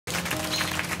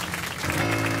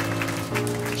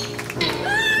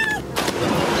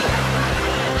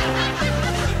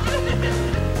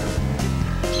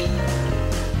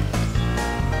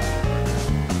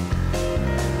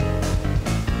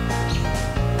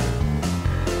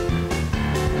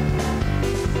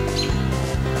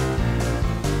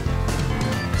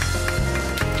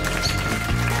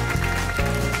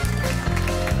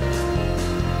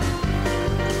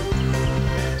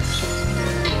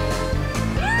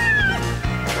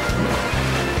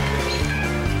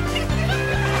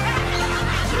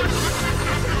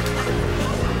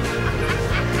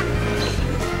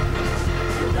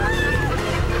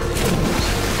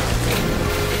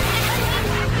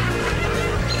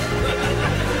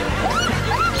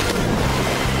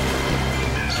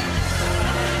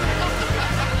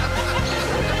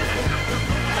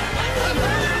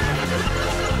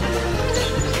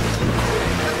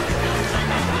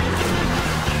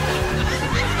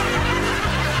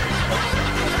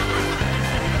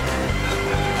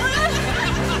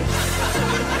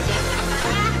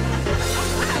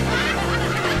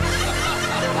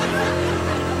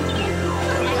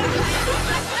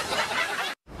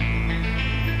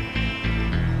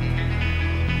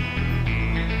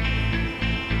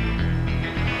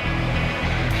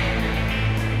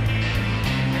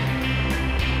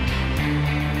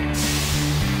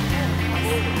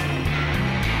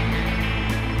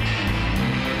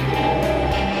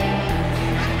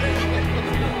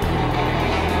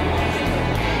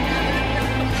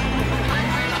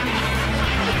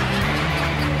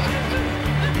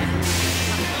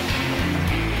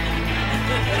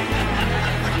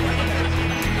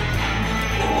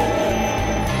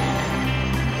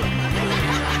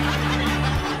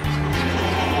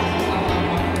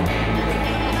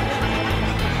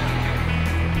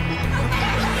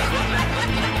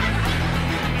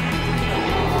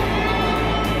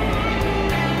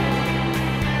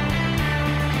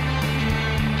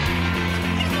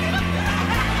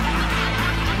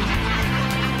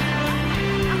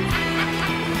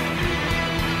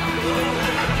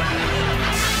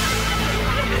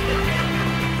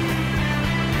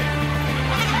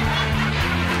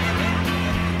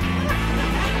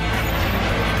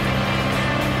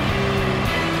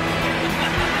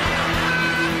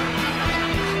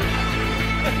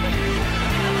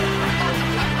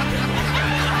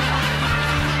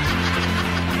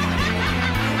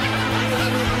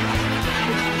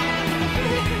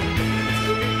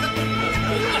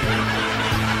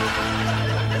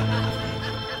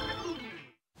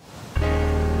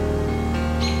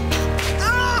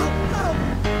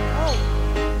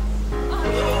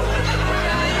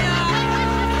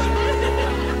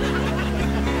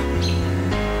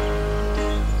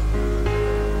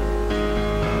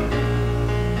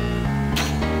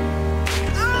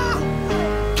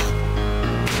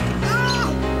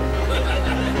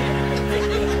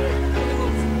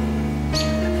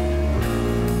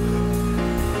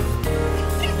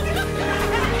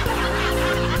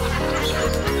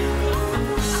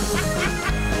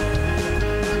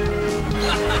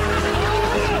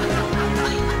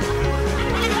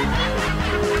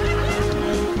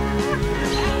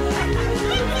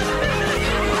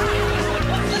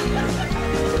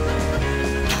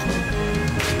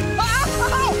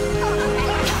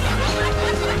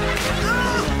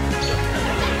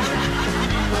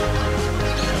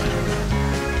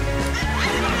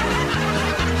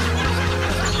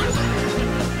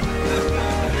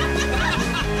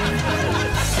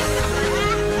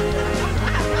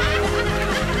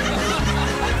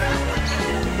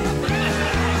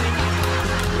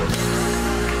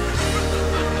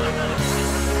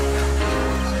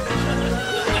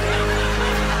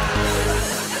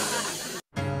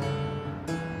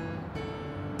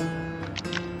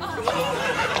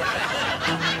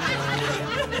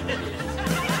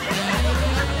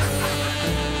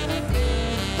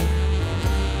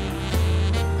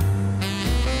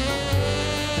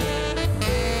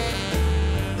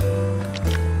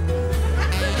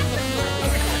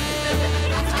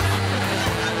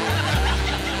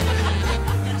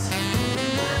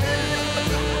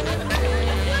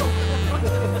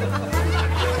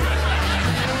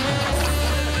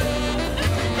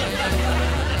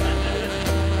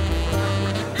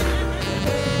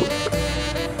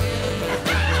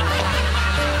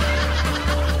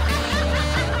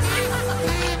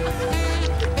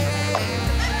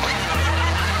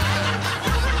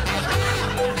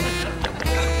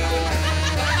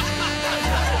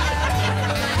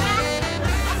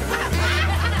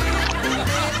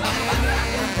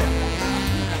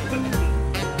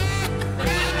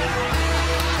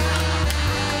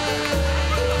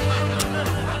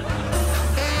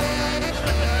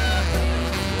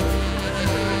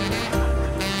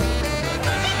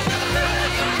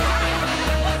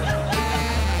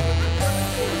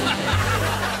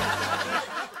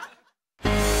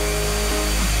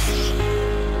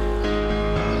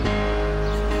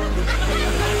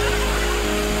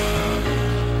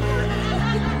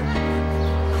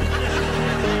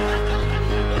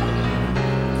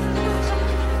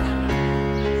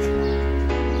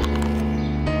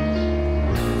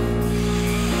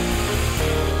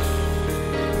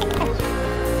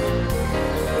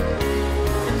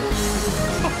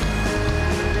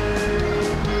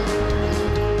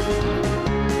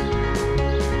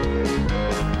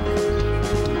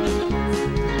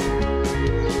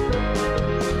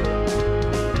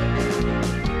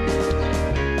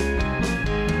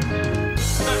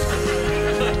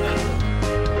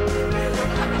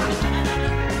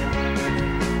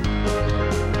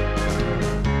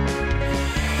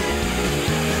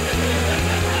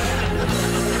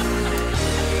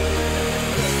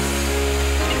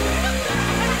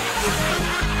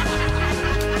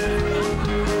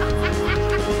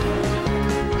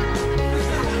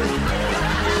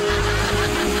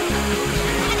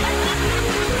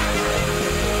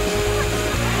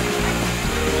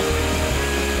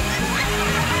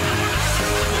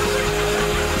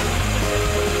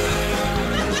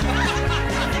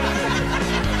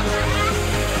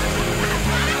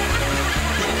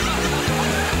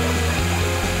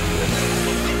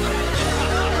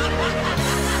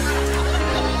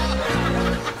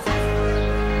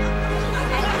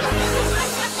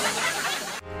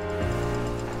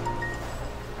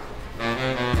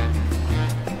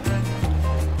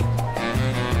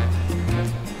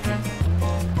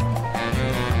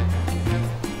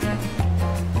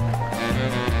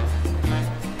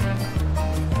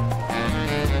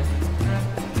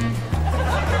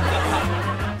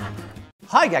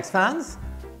Gags fans,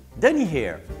 Denis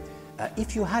here.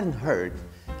 If you hadn't heard,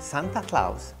 Santa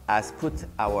Claus has put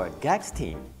our Gags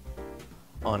team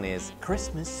on his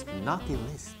Christmas naughty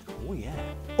list. Oh yeah.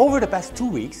 Over the past 2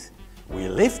 weeks, we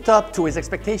lived up to his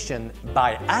expectation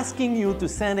by asking you to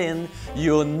send in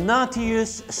your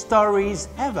naughtiest stories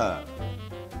ever.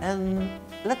 And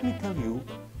let me tell you,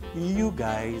 you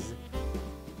guys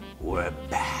were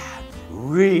bad,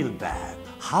 real bad.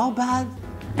 How bad?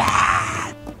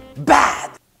 Bad,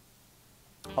 bad.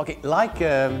 Okay, like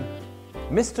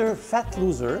Mr. Fat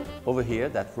Loser over here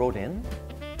that wrote in,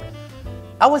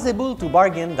 I was able to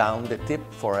bargain down the tip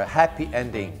for a happy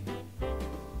ending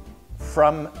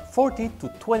from $40 to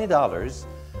 $20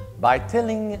 by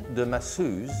telling the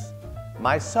masseuse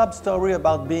my sub-story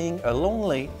about being a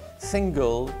lonely,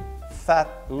 single, fat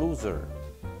loser.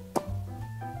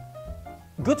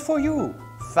 Good for you,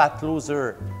 fat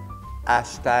loser.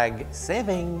 Hashtag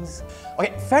savings.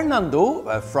 Okay,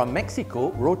 Fernando from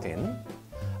Mexico wrote in,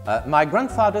 my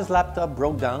grandfather's laptop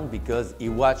broke down because he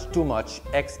watched too much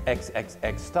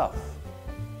XXXX stuff.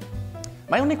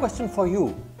 My only question for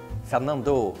you,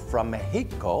 Fernando from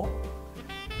Mexico,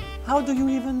 how do you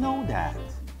even know that?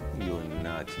 You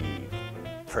naughty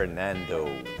Fernando.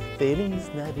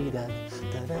 Feliz Navidad.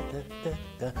 Da, da, da, da,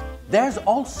 da. There's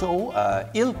also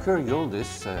Ilker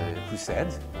Yildiz who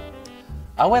said,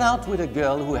 I went out with a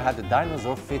girl who had a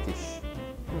dinosaur fetish.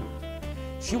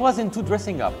 She was into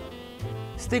dressing up.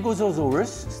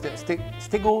 Stegosaurus,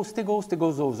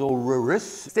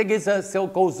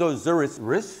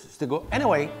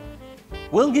 anyway,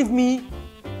 will give me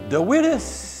the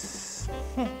weirdest.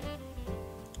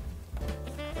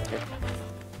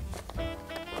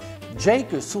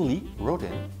 Jake Sully wrote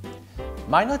in,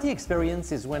 my naughty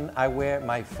experience is when I wear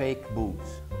my fake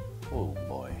boobs. Oh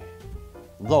boy.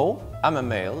 Though I'm a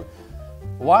male,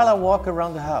 while I walk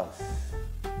around the house.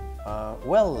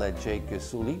 Jake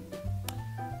Sully,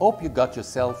 hope you got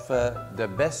yourself the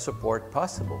best support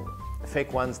possible.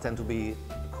 Fake ones tend to be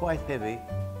quite heavy.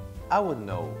 I would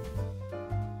know.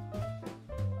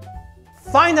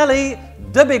 Finally,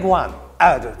 the big one.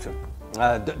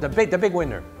 The big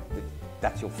winner.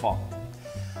 That's your fault.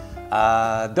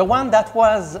 The one that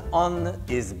was on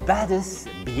his baddest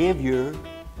behavior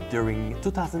during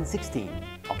 2016,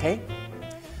 okay?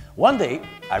 One day,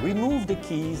 I removed the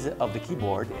keys of the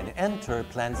keyboard and entered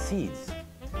plant seeds.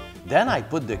 Then I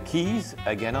put the keys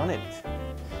again on it.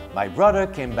 My brother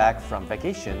came back from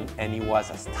vacation and he was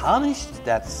astonished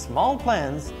that small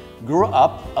plants grew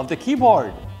up of the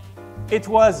keyboard. It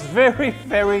was very,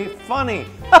 very funny.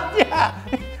 Yeah,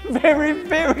 very,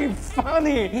 very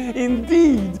funny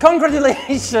indeed.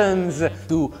 Congratulations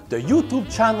to the YouTube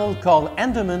channel called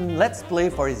Enderman Let's Play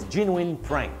for his genuine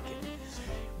prank.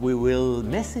 We will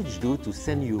message you to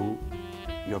send you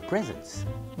your presents.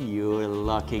 You're a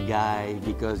lucky guy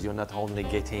because you're not only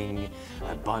getting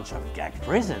a bunch of gag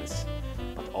presents,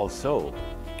 but also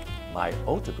my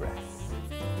autograph.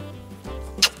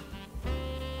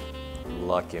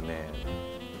 Lucky man.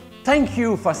 Thank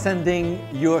you for sending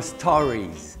your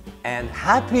stories and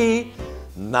happy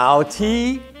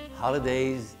naughty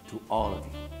holidays to all of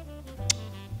you.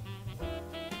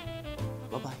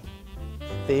 Bye-bye.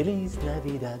 Feliz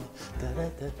Navidad, da da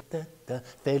da da da.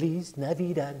 Feliz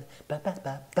Navidad, ba ba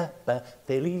ba ba ba.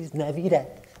 Feliz Navidad.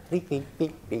 Beep, beep,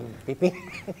 beep, beep, beep, beep.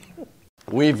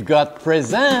 We've got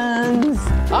presents.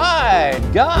 Hi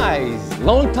guys,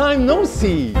 long time no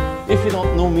see. If you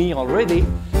don't know me already,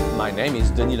 my name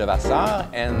is Denis Levasseur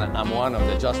and I'm one of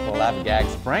the Just for Laugh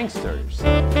Gags pranksters.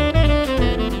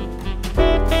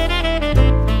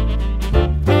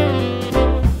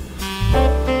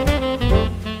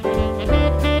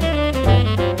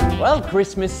 Well,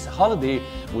 Christmas holiday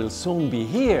will soon be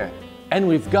here, and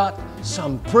we've got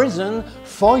some present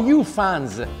for you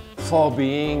fans for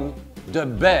being the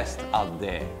best out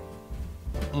there.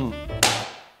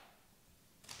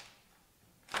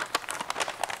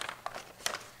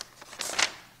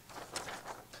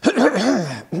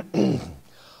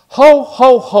 Ho,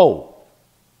 ho, ho.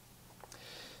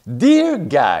 Dear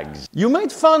Gags, you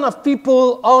made fun of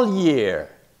people all year,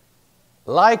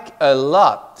 like a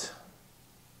lot.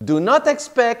 Do not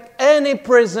expect any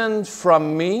present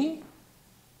from me.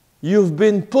 You've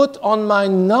been put on my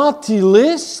naughty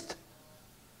list.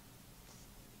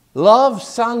 Love,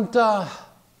 Santa.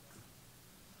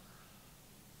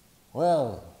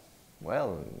 Well,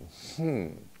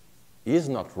 he's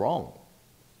not wrong.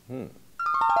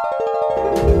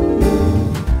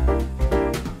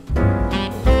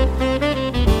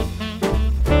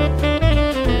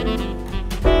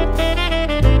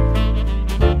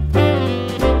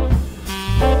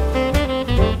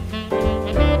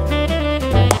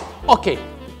 Okay,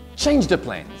 change the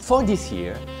plan. For this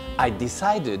year, I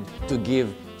decided to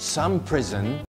give some present